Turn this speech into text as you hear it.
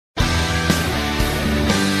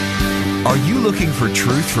Are you looking for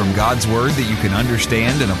truth from God's Word that you can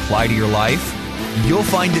understand and apply to your life? You'll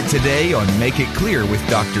find it today on Make It Clear with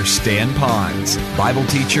Dr. Stan Ponz, Bible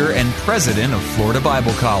teacher and president of Florida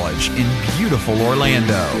Bible College in beautiful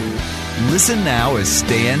Orlando. Listen now as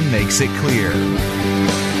Stan makes it clear.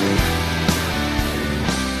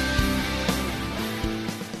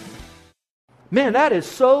 Man, that is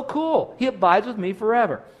so cool. He abides with me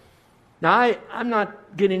forever. Now, I'm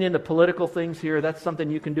not getting into political things here. That's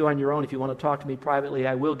something you can do on your own. If you want to talk to me privately,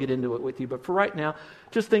 I will get into it with you. But for right now,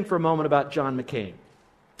 just think for a moment about John McCain.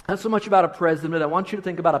 Not so much about a president. I want you to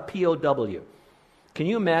think about a POW. Can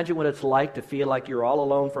you imagine what it's like to feel like you're all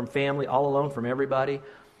alone from family, all alone from everybody?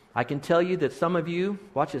 I can tell you that some of you,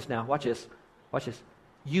 watch this now, watch this.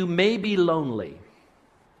 You may be lonely.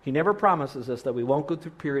 He never promises us that we won't go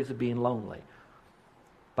through periods of being lonely.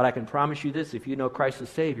 But I can promise you this, if you know Christ as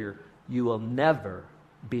Savior, you will never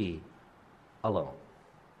be alone.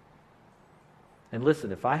 And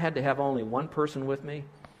listen, if I had to have only one person with me,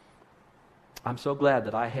 I'm so glad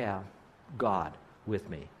that I have God with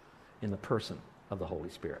me in the person of the Holy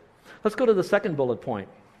Spirit. Let's go to the second bullet point.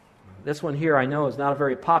 This one here I know is not a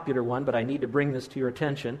very popular one, but I need to bring this to your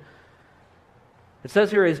attention. It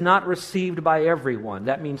says here, is not received by everyone.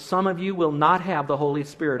 That means some of you will not have the Holy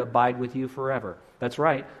Spirit abide with you forever. That's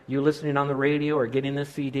right. You listening on the radio or getting this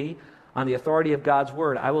CD, on the authority of God's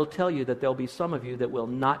Word, I will tell you that there'll be some of you that will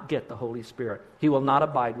not get the Holy Spirit. He will not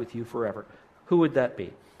abide with you forever. Who would that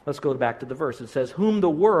be? Let's go back to the verse. It says, whom the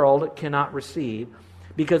world cannot receive,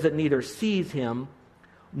 because it neither sees him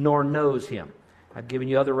nor knows him. I've given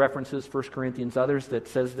you other references, 1 Corinthians, others, that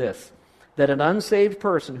says this, that an unsaved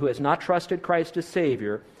person who has not trusted Christ as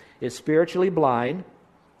Savior is spiritually blind.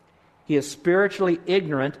 He is spiritually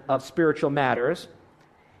ignorant of spiritual matters.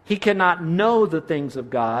 He cannot know the things of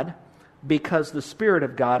God because the Spirit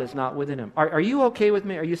of God is not within him. Are you okay with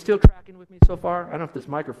me? Are you still tracking with me so far? I don't know if this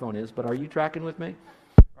microphone is, but are you tracking with me?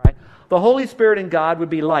 All right. The Holy Spirit in God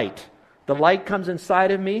would be light. The light comes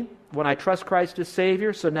inside of me when I trust Christ as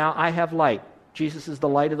Savior, so now I have light. Jesus is the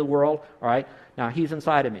light of the world. All right. Now He's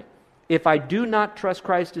inside of me. If I do not trust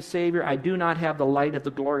Christ as Savior, I do not have the light of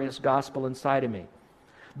the glorious gospel inside of me.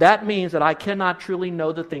 That means that I cannot truly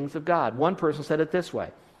know the things of God. One person said it this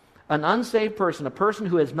way. An unsaved person, a person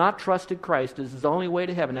who has not trusted Christ, is his only way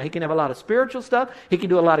to heaven. Now, he can have a lot of spiritual stuff. He can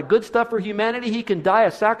do a lot of good stuff for humanity. He can die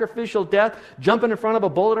a sacrificial death, jumping in front of a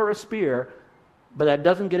bullet or a spear. But that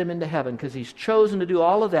doesn't get him into heaven because he's chosen to do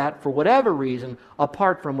all of that for whatever reason,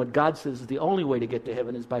 apart from what God says is the only way to get to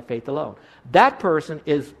heaven is by faith alone. That person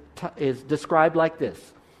is described like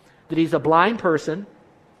this, that he's a blind person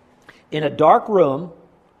in a dark room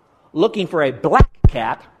looking for a black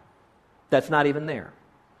cat that's not even there.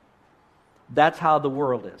 That's how the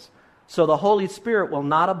world is. So the Holy Spirit will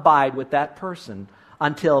not abide with that person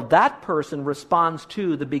until that person responds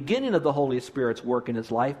to the beginning of the Holy Spirit's work in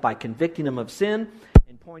his life by convicting him of sin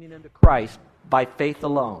and pointing him to Christ by faith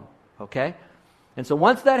alone. Okay? And so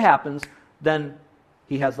once that happens, then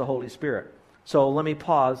he has the Holy Spirit. So let me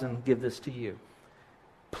pause and give this to you.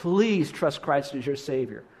 Please trust Christ as your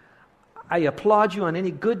Savior. I applaud you on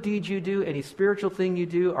any good deed you do, any spiritual thing you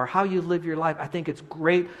do, or how you live your life. I think it's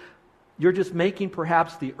great. You're just making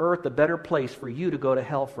perhaps the earth a better place for you to go to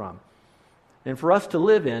hell from. And for us to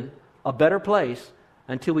live in a better place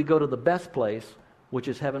until we go to the best place, which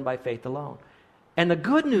is heaven by faith alone. And the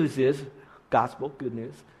good news is, gospel, good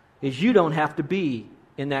news, is you don't have to be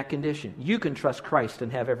in that condition. You can trust Christ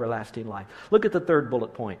and have everlasting life. Look at the third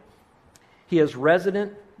bullet point. He is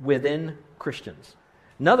resident within Christians.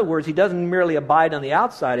 In other words, He doesn't merely abide on the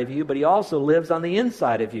outside of you, but He also lives on the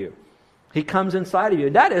inside of you. He comes inside of you.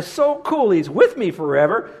 That is so cool. He's with me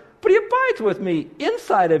forever, but He abides with me,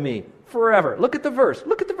 inside of me, forever. Look at the verse.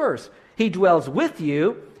 Look at the verse. He dwells with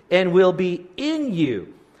you and will be in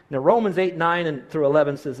you. Now, Romans 8, 9 and through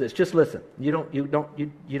 11 says this. Just listen. You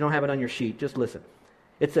don't have it on your sheet. Just listen.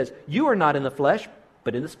 It says, you are not in the flesh,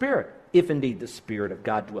 but in the Spirit, if indeed the Spirit of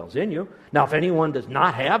God dwells in you. Now, if anyone does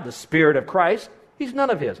not have the Spirit of Christ, he's none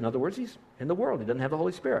of His. In other words, he's in the world. He doesn't have the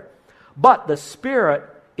Holy Spirit. But the Spirit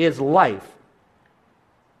is life,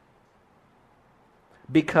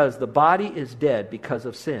 because the body is dead because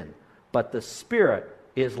of sin, but the Spirit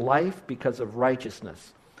is life because of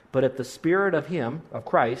righteousness. But if the Spirit of Him, of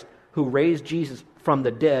Christ, who raised Jesus from the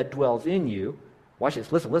dead dwells in you, watch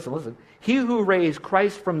this, listen. He who raised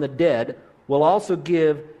Christ from the dead will also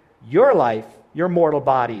give your life, your mortal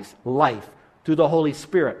bodies, life through the Holy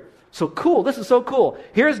Spirit. So cool, this is so cool.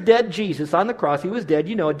 Here's dead Jesus on the cross. He was dead,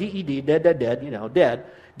 D-E-D, dead, dead.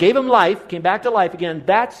 Gave Him life, came back to life again.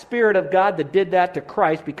 That Spirit of God that did that to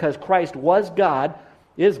Christ, because Christ was God,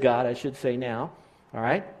 is God, I should say now, all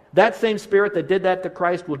right? That same Spirit that did that to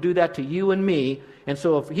Christ will do that to you and me. And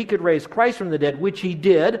so if He could raise Christ from the dead, which He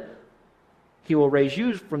did, He will raise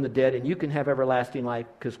you from the dead, and you can have everlasting life,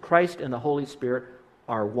 because Christ and the Holy Spirit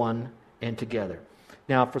are one and together.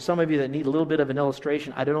 Now, for some of you that need a little bit of an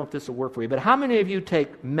illustration, I don't know if this will work for you, but how many of you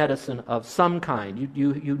take medicine of some kind?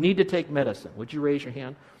 You need to take medicine. Would you raise your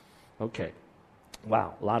hand? Okay.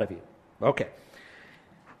 Wow, a lot of you. Okay.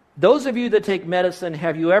 Those of you that take medicine,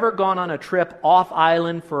 have you ever gone on a trip off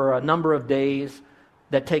island for a number of days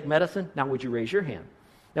that take medicine? Now, would you raise your hand?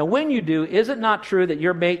 Now, when you do, is it not true that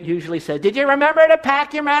your mate usually says, "Did you remember to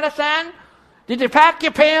pack your medicine? Did you pack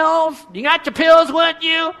your pills? You got your pills with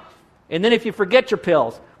you?" And then if you forget your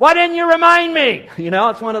pills, "Why didn't you remind me?"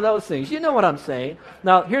 It's one of those things. You know what I'm saying.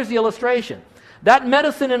 Now, here's the illustration. That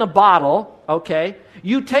medicine in a bottle, okay,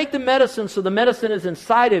 you take the medicine, so the medicine is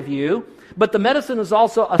inside of you, but the medicine is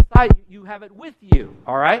also aside. You have it with you,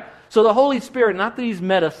 all right? So the Holy Spirit, not that He's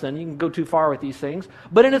medicine, you can go too far with these things,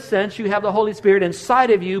 but in a sense, you have the Holy Spirit inside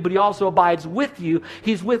of you, but He also abides with you.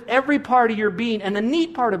 He's with every part of your being. And the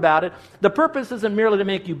neat part about it, the purpose isn't merely to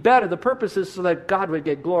make you better. The purpose is so that God would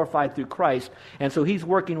get glorified through Christ. And so He's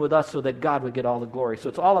working with us so that God would get all the glory. So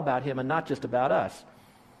it's all about Him and not just about us.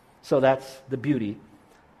 So that's the beauty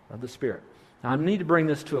of the Spirit. Now, I need to bring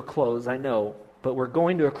this to a close, I know, but we're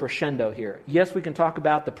going to a crescendo here. Yes, we can talk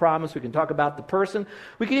about the promise. We can talk about the person.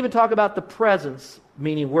 We can even talk about the presence,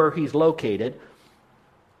 meaning where He's located.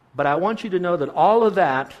 But I want you to know that all of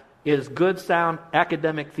that is good, sound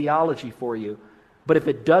academic theology for you. But if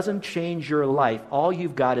it doesn't change your life, all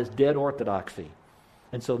you've got is dead orthodoxy.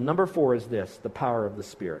 And so number 4 is this, the power of the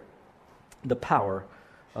Spirit. The power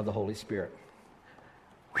of the Holy Spirit.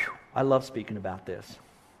 Whew, I love speaking about this.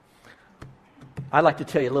 I'd like to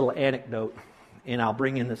tell you a little anecdote, and I'll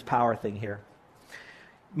bring in this power thing here.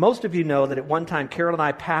 Most of you know that at one time Carol and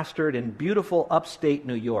I pastored in beautiful upstate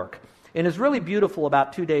New York. And it's really beautiful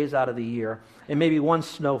about 2 days out of the year, and maybe one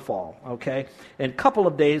snowfall, okay? And a couple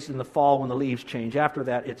of days in the fall when the leaves change. After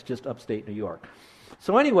that, it's just upstate New York.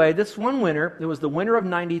 So anyway, this one winter, it was the winter of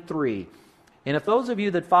 93. And if those of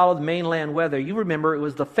you that follow the mainland weather, you remember it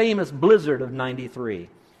was the famous blizzard of 93.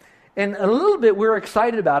 And a little bit we were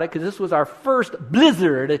excited about it because this was our first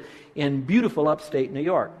blizzard in beautiful upstate New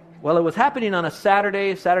York. Well, it was happening on a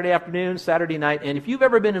Saturday afternoon, Saturday night, and if you've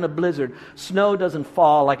ever been in a blizzard, snow doesn't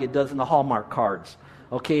fall like it does in the Hallmark cards.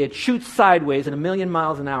 Okay, it shoots sideways at 1,000,000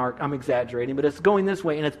 miles an hour. I'm exaggerating, but it's going this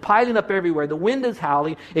way, and it's piling up everywhere. The wind is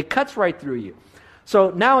howling. It cuts right through you.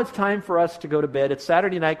 So now it's time for us to go to bed. It's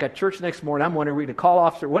Saturday night, got church next morning. I'm wondering, we're going to call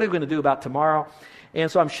officer, what are we going to do about tomorrow? And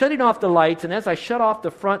so I'm shutting off the lights, and as I shut off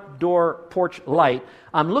the front door porch light,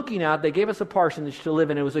 I'm looking out. They gave us a parsonage to live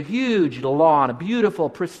in. It was a huge lawn, a beautiful,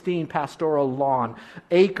 pristine pastoral lawn,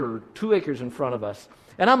 2 acres in front of us.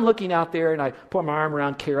 And I'm looking out there, and I put my arm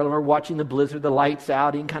around Carol, and we're watching the blizzard, the lights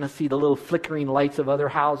out. You can kind of see the little flickering lights of other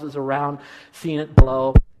houses around, seeing it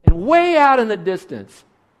blow. And way out in the distance,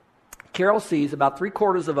 Carol sees about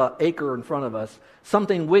 3/4 of an acre in front of us,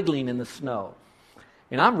 something wiggling in the snow.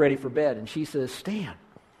 And I'm ready for bed. And she says, "Stan,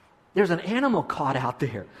 there's an animal caught out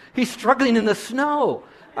there. He's struggling in the snow."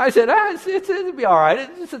 I said, it'll be all right.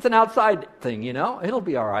 It's an outside thing, It'll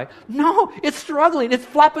be all right. "No, it's struggling. It's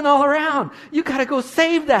flapping all around. You got to go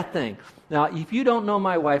save that thing." Now, if you don't know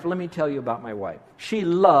my wife, let me tell you about my wife. She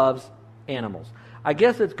loves animals. I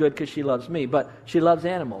guess it's good because she loves me, but she loves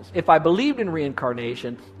animals. If I believed in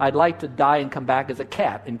reincarnation, I'd like to die and come back as a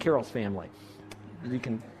cat in Carol's family. You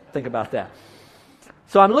can think about that.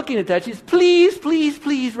 So I'm looking at that. She says, "Please, please,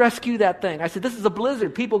 please rescue that thing." I said, "This is a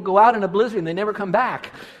blizzard. People go out in a blizzard and they never come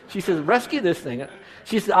back." She says, "Rescue this thing."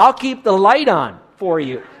 She said, "I'll keep the light on for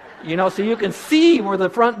you, so you can see where the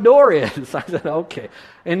front door is." I said, "Okay."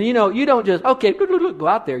 And you don't just, okay, go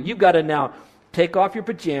out there. You've got to now take off your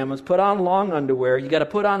pajamas, put on long underwear. You got to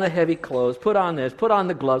put on the heavy clothes, put on this, put on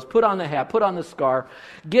the gloves, put on the hat, put on the scarf.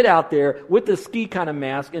 Get out there with the ski kind of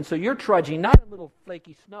mask. And so you're trudging, not in little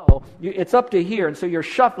flaky snow. It's up to here. And so you're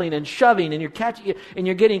shuffling and shoving, and you're catching, and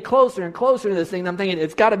you're getting closer and closer to this thing. And I'm thinking,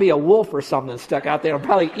 it's got to be a wolf or something stuck out there. It'll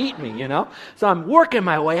probably eat me, So I'm working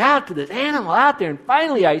my way out to this animal out there. And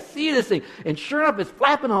finally I see this thing. And sure enough, it's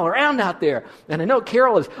flapping all around out there. And I know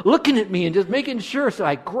Carol is looking at me and just making sure. So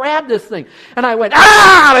I grabbed this thing. And I went,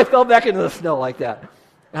 "Ah!" And I fell back into the snow like that.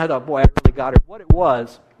 And I thought, boy, I really got her. What it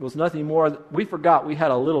was nothing more. We forgot we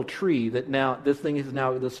had a little tree that now, this thing is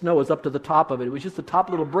now, the snow is up to the top of it. It was just the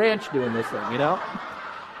top little branch doing this thing,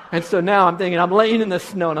 And so now I'm thinking, I'm laying in the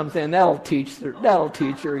snow and I'm saying, that'll teach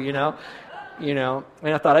her, And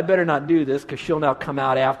I thought, I better not do this because she'll now come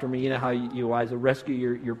out after me. You know how you wives will rescue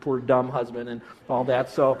your poor dumb husband and all that.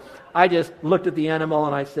 So I just looked at the animal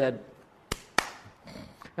and I said,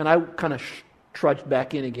 And I kind of trudged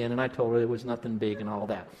back in again, and I told her it was nothing big and all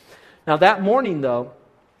that. Now that morning, though,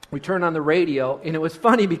 we turned on the radio, and it was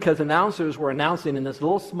funny because announcers were announcing in this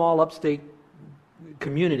little small upstate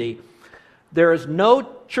community, there is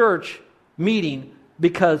no church meeting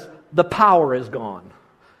because the power is gone.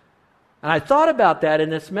 And I thought about that in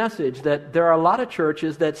this message, that there are a lot of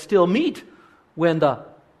churches that still meet when the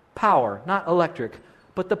power, not electric,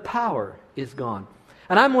 but the power is gone.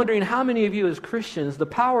 And I'm wondering how many of you as Christians, the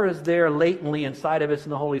power is there latently inside of us in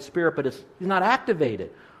the Holy Spirit, but it's not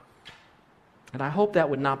activated. And I hope that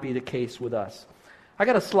would not be the case with us. I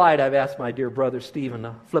got a slide I've asked my dear brother Stephen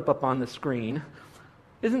to flip up on the screen.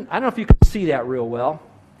 I don't know if you can see that real well.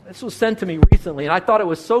 This was sent to me recently, and I thought it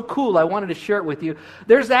was so cool, I wanted to share it with you.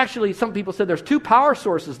 There's actually, some people said there's 2 power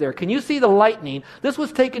sources there. Can you see the lightning? This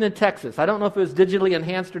was taken in Texas. I don't know if it was digitally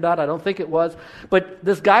enhanced or not. I don't think it was. But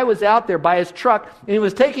this guy was out there by his truck, and he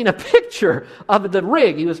was taking a picture of the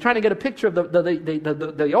rig. He was trying to get a picture of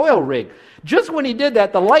the oil rig. Just when he did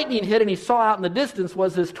that, the lightning hit, and he saw out in the distance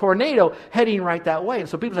was this tornado heading right that way. And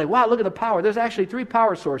so people say, wow, look at the power. There's actually 3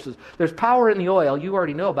 power sources. There's power in the oil. You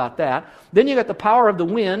already know about that. Then you got the power of the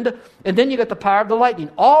wind, and then you got the power of the lightning.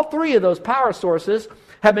 All 3 of those power sources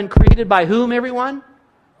have been created by whom, everyone?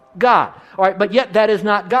 God. All right, but yet that is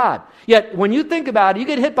not God. Yet when you think about it, you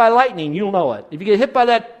get hit by lightning, you'll know it. If you get hit by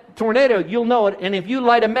that tornado, you'll know it. And if you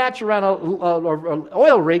light a match around an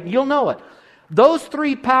oil rig, you'll know it. Those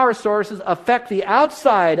 3 power sources affect the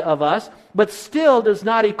outside of us, but still does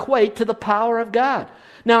not equate to the power of God.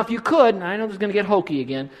 Now, if you could, and I know this is going to get hokey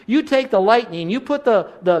again, you take the lightning, you put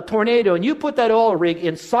the tornado, and you put that oil rig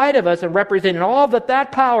inside of us and representing all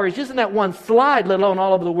that power is just in that one slide, let alone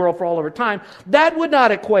all over the world for all over time, that would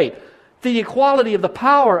not equate to the equality of the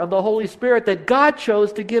power of the Holy Spirit that God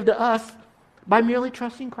chose to give to us by merely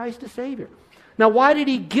trusting Christ as Savior. Now, why did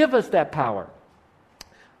He give us that power?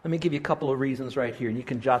 Let me give you a couple of reasons right here, and you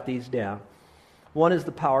can jot these down. One is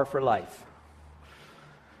the power for life.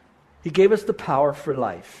 He gave us the power for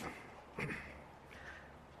life.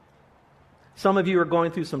 Some of you are going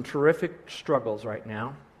through some terrific struggles right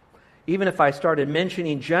now. Even if I started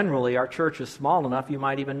mentioning generally our church is small enough, you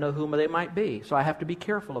might even know whom they might be. So I have to be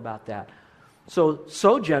careful about that. So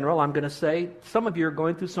general, I'm going to say some of you are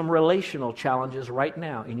going through some relational challenges right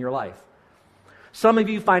now in your life. Some of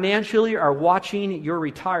you financially are watching your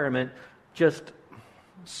retirement just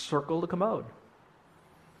circle the commode.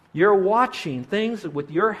 You're watching things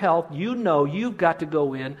with your health. You know you've got to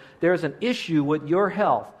go in. There's an issue with your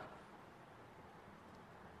health.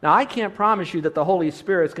 Now, I can't promise you that the Holy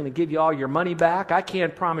Spirit's going to give you all your money back. I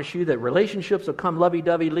can't promise you that relationships will come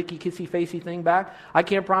lovey-dovey, licky, kissy-facey thing back. I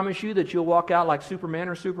can't promise you that you'll walk out like Superman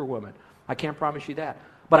or Superwoman. I can't promise you that.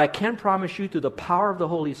 But I can promise you through the power of the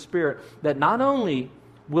Holy Spirit that not only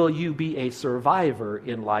will you be a survivor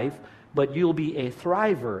in life, but you'll be a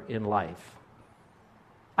thriver in life.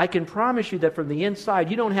 I can promise you that from the inside,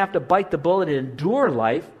 you don't have to bite the bullet and endure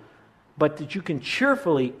life, but that you can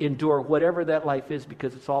cheerfully endure whatever that life is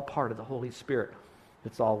because it's all part of the Holy Spirit.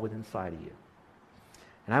 It's all within inside of you.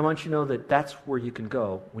 And I want you to know that that's where you can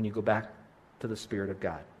go when you go back to the Spirit of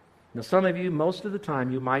God. Now, some of you, most of the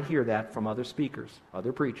time, you might hear that from other speakers,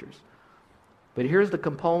 other preachers. But here's the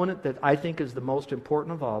component that I think is the most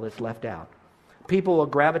important of all that's left out. People will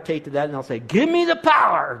gravitate to that and they'll say, give me the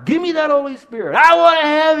power. Give me that Holy Spirit. I want to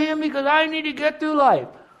have Him because I need to get through life.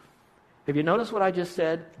 Have you noticed what I just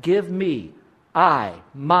said? Give me, my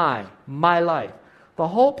life. The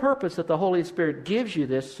whole purpose that the Holy Spirit gives you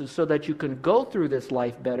this is so that you can go through this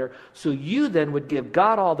life better, so you then would give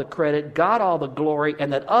God all the credit, God all the glory,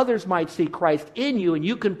 and that others might see Christ in you, and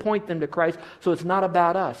you can point them to Christ, so it's not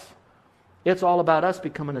about us. It's all about us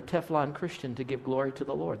becoming a Teflon Christian to give glory to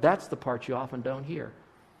the Lord. That's the part you often don't hear.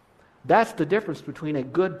 That's the difference between a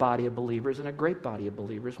good body of believers and a great body of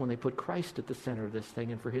believers when they put Christ at the center of this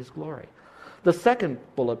thing and for His glory. The second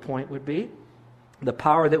bullet point would be the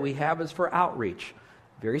power that we have is for outreach.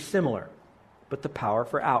 Very similar, but the power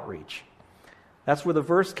for outreach. That's where the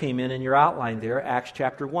verse came in your outline there, Acts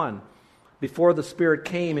chapter 1. Before the Spirit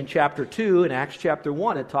came in chapter 2, in Acts chapter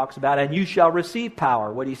 1, it talks about, and you shall receive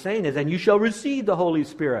power. What he's saying is, and you shall receive the Holy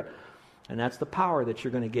Spirit. And that's the power that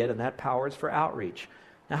you're going to get, and that power is for outreach.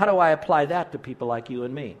 Now, how do I apply that to people like you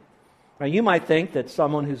and me? Now, you might think that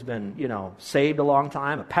someone who's been, saved a long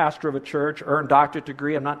time, a pastor of a church, earned doctorate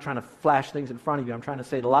degree, I'm not trying to flash things in front of you. I'm trying to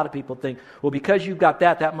say that a lot of people think, well, because you've got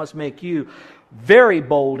that must make you very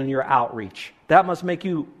bold in your outreach. That must make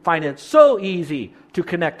you find it so easy to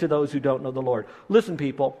connect to those who don't know the Lord. Listen,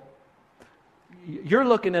 people, you're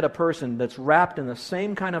looking at a person that's wrapped in the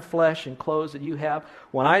same kind of flesh and clothes that you have.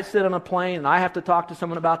 When I sit on a plane and I have to talk to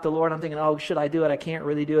someone about the Lord, I'm thinking, oh, should I do it? I can't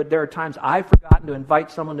really do it. There are times I've forgotten to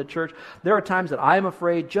invite someone to church. There are times that I'm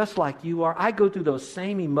afraid, just like you are. I go through those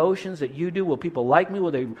same emotions that you do. Will people like me?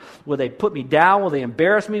 Will they put me down? Will they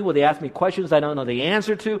embarrass me? Will they ask me questions I don't know the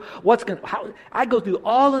answer to? I go through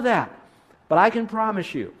all of that. But I can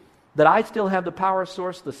promise you that I still have the power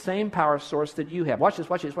source, the same power source that you have. Watch this,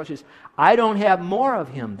 watch this, watch this. I don't have more of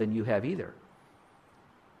Him than you have either.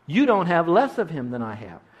 You don't have less of Him than I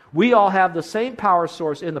have. We all have the same power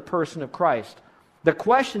source in the person of Christ. The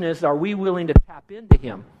question is, are we willing to tap into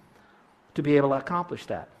Him to be able to accomplish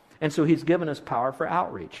that? And so He's given us power for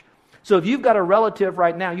outreach. So if you've got a relative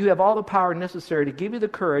right now, you have all the power necessary to give you the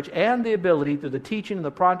courage and the ability through the teaching and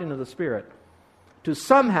the prompting of the Spirit to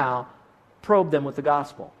somehow probe them with the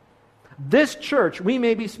gospel. This church, we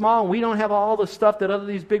may be small and we don't have all the stuff that other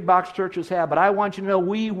these big box churches have, but I want you to know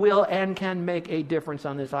we will and can make a difference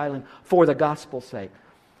on this island for the gospel's sake,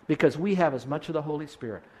 because we have as much of the Holy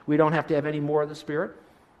Spirit. We don't have to have any more of the Spirit.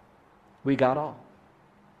 We got all.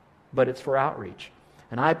 But it's for outreach.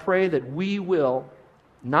 And I pray that we will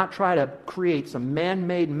not try to create some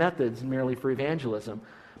man-made methods merely for evangelism,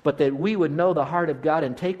 but that we would know the heart of God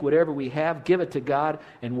and take whatever we have, give it to God,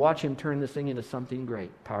 and watch Him turn this thing into something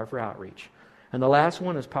great. Power for outreach. And the last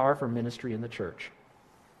one is power for ministry in the church.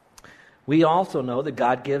 We also know that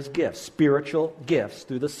God gives gifts, spiritual gifts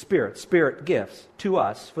through the Spirit gifts to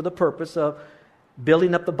us for the purpose of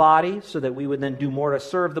building up the body so that we would then do more to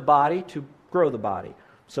serve the body, to grow the body.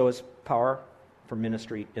 So it's power for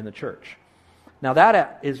ministry in the church. Now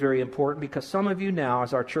that is very important, because some of you now,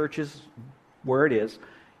 as our church is where it is,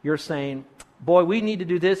 you're saying, boy, we need to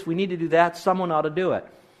do this, we need to do that, someone ought to do it.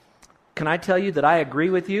 Can I tell you that I agree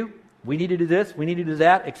with you? We need to do this, we need to do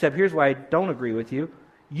that, except here's why I don't agree with you.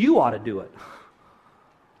 You ought to do it.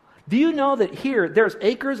 Do you know that here, there's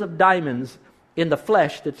acres of diamonds in the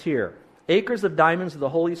flesh that's here? Acres of diamonds of the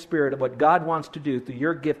Holy Spirit of what God wants to do through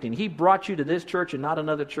your gifting. He brought you to this church and not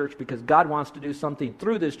another church because God wants to do something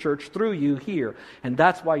through this church, through you here. And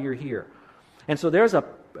that's why you're here. And so there's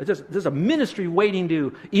a ministry waiting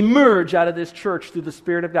to emerge out of this church through the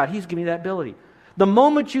Spirit of God. He's giving you that ability. The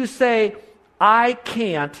moment you say, I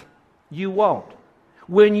can't, you won't.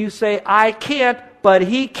 When you say, I can't, but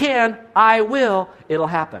He can, I will, it'll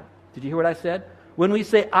happen. Did you hear what I said? When we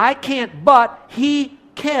say, I can't, but He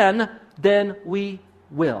can, then we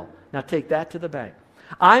will. Now take that to the bank.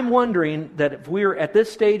 I'm wondering that if we're at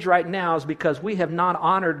this stage right now is because we have not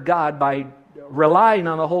honored God by relying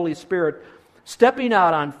on the Holy Spirit, stepping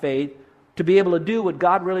out on faith to be able to do what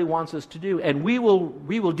God really wants us to do. And we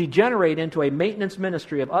will degenerate into a maintenance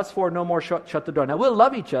ministry of us four, no more, shut the door. Now we'll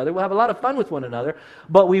love each other, we'll have a lot of fun with one another,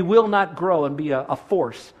 but we will not grow and be a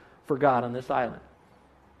force for God on this island.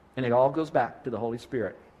 And it all goes back to the Holy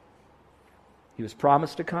Spirit. He was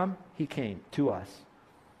promised to come, He came to us.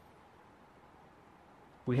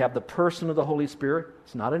 We have the person of the Holy Spirit.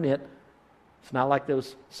 It's not an it. It's not like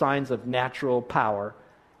those signs of natural power.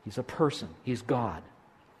 He's a person. He's God.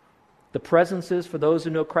 The presence is for those who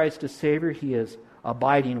know Christ as Savior. He is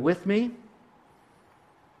abiding with me,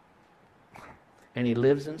 and He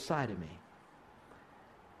lives inside of me.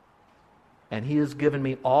 And He has given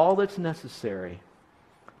me all that's necessary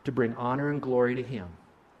to bring honor and glory to Him.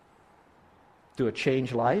 Through a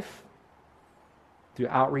changed life, through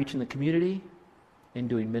outreach in the community, and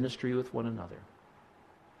doing ministry with one another.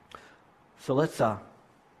 So let's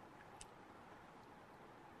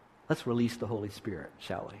release the Holy Spirit,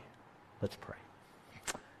 shall we? Let's pray.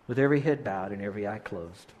 With every head bowed and every eye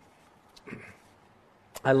closed.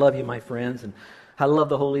 I love you, my friends, and I love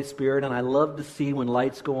the Holy Spirit, and I love to see when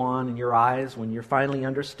lights go on in your eyes, when you're finally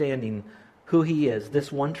understanding who He is, this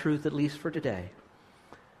one truth at least for today.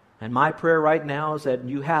 And my prayer right now is that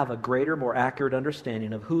you have a greater, more accurate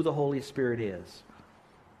understanding of who the Holy Spirit is.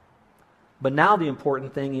 But now the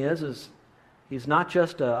important thing is He's not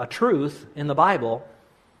just a truth in the Bible,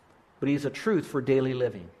 but He's a truth for daily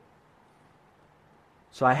living.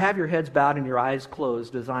 So I have your heads bowed and your eyes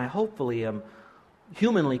closed as I hopefully am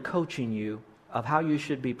humanly coaching you of how you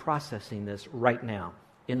should be processing this right now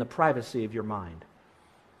in the privacy of your mind.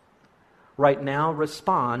 Right now,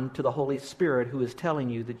 respond to the Holy Spirit who is telling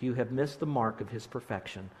you that you have missed the mark of His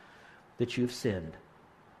perfection, that you've sinned.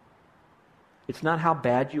 It's not how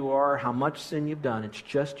bad you are, how much sin you've done. It's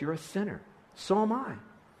just you're a sinner. So am I.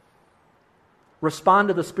 Respond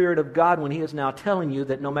to the Spirit of God when He is now telling you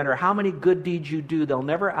that no matter how many good deeds you do, they'll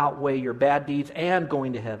never outweigh your bad deeds, and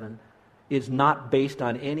going to heaven is not based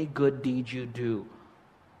on any good deeds you do.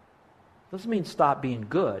 Doesn't mean stop being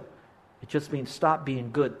good. It just means stop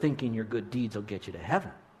being good, thinking your good deeds will get you to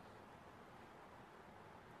heaven.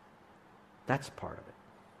 That's part of it.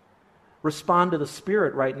 Respond to the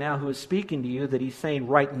Spirit right now who is speaking to you, that He's saying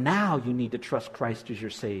right now you need to trust Christ as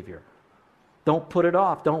your Savior. Don't put it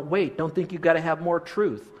off. Don't wait. Don't think you've got to have more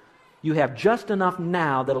truth. You have just enough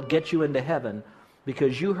now that'll get you into heaven,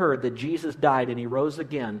 because you heard that Jesus died and He rose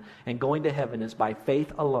again, and going to heaven is by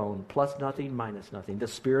faith alone, plus nothing, minus nothing. The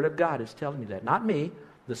Spirit of God is telling you that. Not me.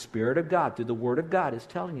 The Spirit of God, through the Word of God, is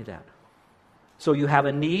telling you that. So you have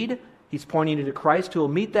a need. He's pointing you to Christ who will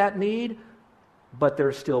meet that need, but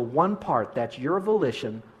there's still one part. That's your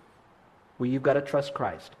volition, where you've got to trust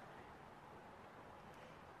Christ.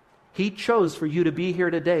 He chose for you to be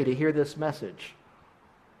here today to hear this message.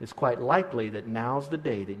 It's quite likely that now's the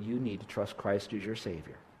day that you need to trust Christ as your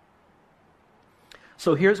Savior.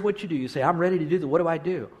 So here's what you do. You say, I'm ready to do that. What do I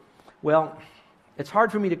do? Well, it's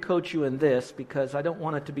hard for me to coach you in this because I don't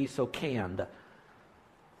want it to be so canned.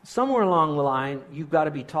 Somewhere along the line, you've got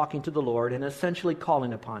to be talking to the Lord and essentially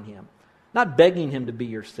calling upon Him. Not begging Him to be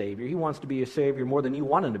your Savior. He wants to be your Savior more than you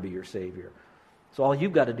want Him to be your Savior. So all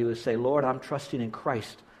you've got to do is say, Lord, I'm trusting in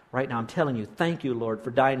Christ right now. I'm telling you, thank you, Lord, for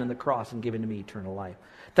dying on the cross and giving to me eternal life.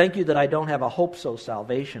 Thank you that I don't have a hope-so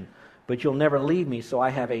salvation, but you'll never leave me, so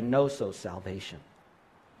I have a no-so salvation.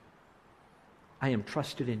 I am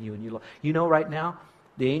trusted in you. And you know right now,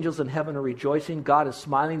 the angels in heaven are rejoicing. God is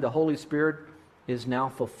smiling. The Holy Spirit is now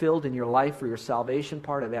fulfilled in your life for your salvation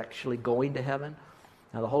part of actually going to heaven.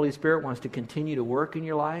 Now the Holy Spirit wants to continue to work in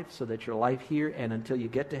your life so that your life here and until you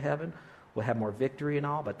get to heaven will have more victory and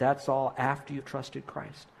all, but that's all after you've trusted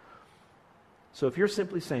Christ. So if you're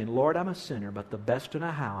simply saying, Lord, I'm a sinner, but the best and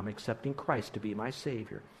a how, I'm accepting Christ to be my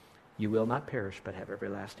Savior, you will not perish but have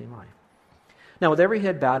everlasting life. Now, with every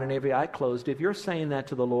head bowed and every eye closed, if you're saying that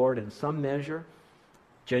to the Lord in some measure,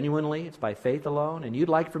 genuinely, it's by faith alone, and you'd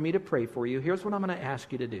like for me to pray for you, here's what I'm going to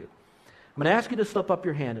ask you to do. I'm going to ask you to slip up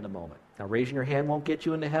your hand in a moment. Now, raising your hand won't get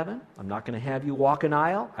you into heaven. I'm not going to have you walk an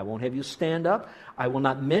aisle. I won't have you stand up. I will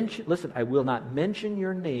not mention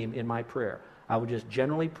your name in my prayer. I will just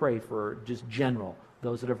generally pray for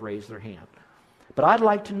those that have raised their hand. But I'd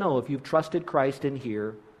like to know if you've trusted Christ in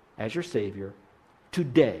here as your Savior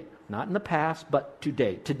today. Not in the past, but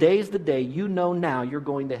today. Today is the day you know now you're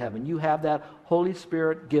going to heaven. You have that Holy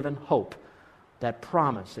Spirit-given hope, that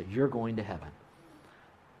promise that you're going to heaven.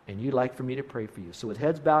 And you'd like for me to pray for you. So with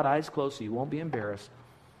heads bowed, eyes closed, so you won't be embarrassed,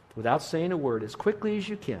 without saying a word, as quickly as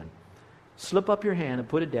you can, slip up your hand and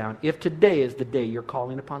put it down. If today is the day you're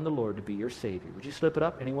calling upon the Lord to be your Savior, would you slip it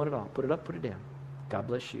up? Anyone at all? Put it up, put it down. God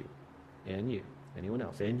bless you. And you. Anyone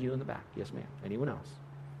else? And you in the back. Yes, ma'am. Anyone else?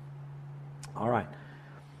 All right.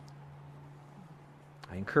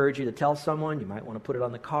 I encourage you to tell someone. You might want to put it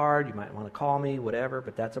on the card. You might want to call me, whatever.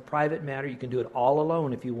 But that's a private matter. You can do it all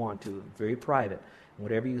alone if you want to. Very private. And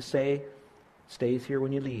whatever you say stays here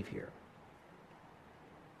when you leave here.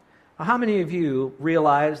 Now, how many of you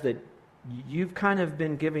realize that you've kind of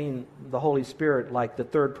been giving the Holy Spirit like the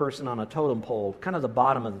third person on a totem pole, kind of the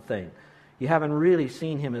bottom of the thing? You haven't really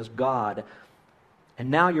seen Him as God. And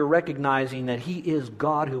now you're recognizing that He is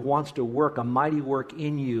God who wants to work a mighty work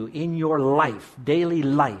in you, in your life, daily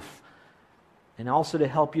life. And also to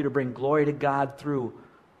help you to bring glory to God through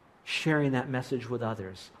sharing that message with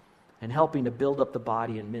others and helping to build up the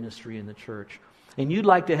body and ministry in the church. And you'd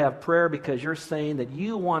like to have prayer because you're saying that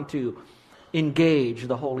you want to engage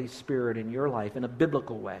the Holy Spirit in your life in a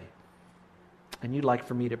biblical way. And you'd like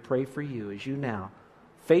for me to pray for you as you now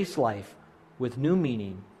face life with new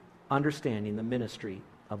meaning, understanding the ministry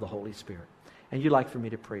of the Holy Spirit. And you'd like for me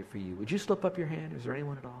to pray for you. Would you slip up your hand? Is there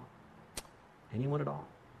anyone at all? Anyone at all?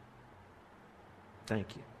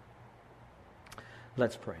 Thank you.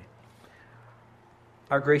 Let's pray.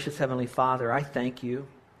 Our gracious Heavenly Father, I thank you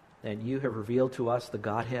that you have revealed to us the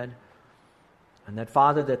Godhead, and that,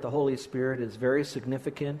 Father, that the Holy Spirit is very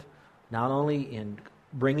significant, not only in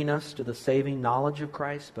bringing us to the saving knowledge of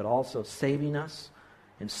Christ, but also saving us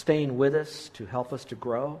and staying with us to help us to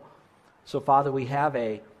grow. So, Father, we have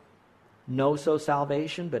a know-so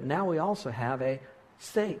salvation, but now we also have a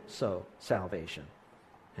say-so salvation.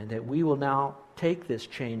 And that we will now take this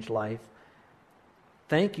changed life,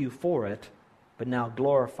 thank you for it, but now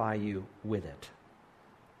glorify you with it.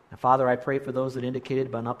 Now, Father, I pray for those that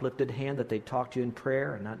indicated by an uplifted hand that they talk to you in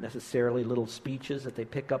prayer, and not necessarily little speeches that they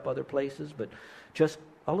pick up other places, but just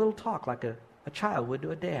a little talk like a child would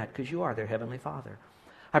to a dad, because you are their Heavenly Father.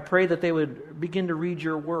 I pray that they would begin to read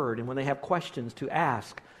your word, and when they have questions, to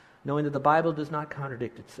ask, knowing that the Bible does not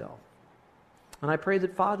contradict itself. And I pray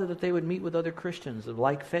that, Father, that they would meet with other Christians of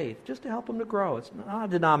like faith, just to help them to grow. It's not a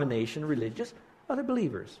denomination, religion, just other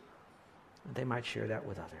believers. And they might share that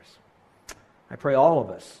with others. I pray all of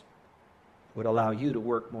us would allow you to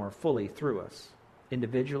work more fully through us,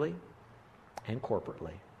 individually and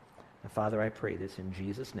corporately. And Father, I pray this in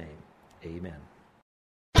Jesus' name. Amen.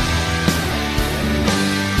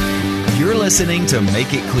 You're listening to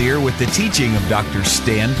Make It Clear with the teaching of Dr.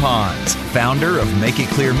 Stan Ponz, founder of Make It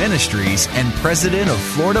Clear Ministries and president of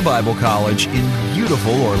Florida Bible College in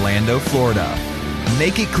beautiful Orlando, Florida.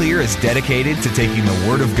 Make It Clear is dedicated to taking the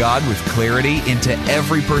Word of God with clarity into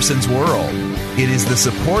every person's world. It is the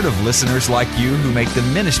support of listeners like you who make the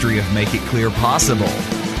ministry of Make It Clear possible.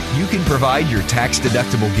 You can provide your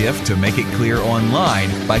tax-deductible gift to Make It Clear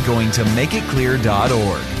online by going to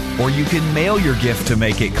makeitclear.org. Or you can mail your gift to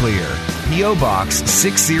Make It Clear, P.O. Box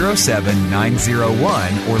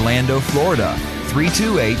 607901, Orlando, Florida,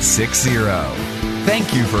 32860.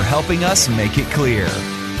 Thank you for helping us make it clear.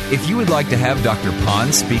 If you would like to have Dr.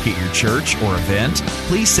 Ponz speak at your church or event,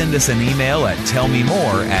 please send us an email at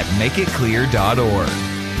tellmemore@makeitclear.org.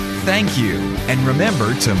 Thank you, and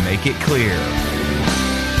remember to make it clear.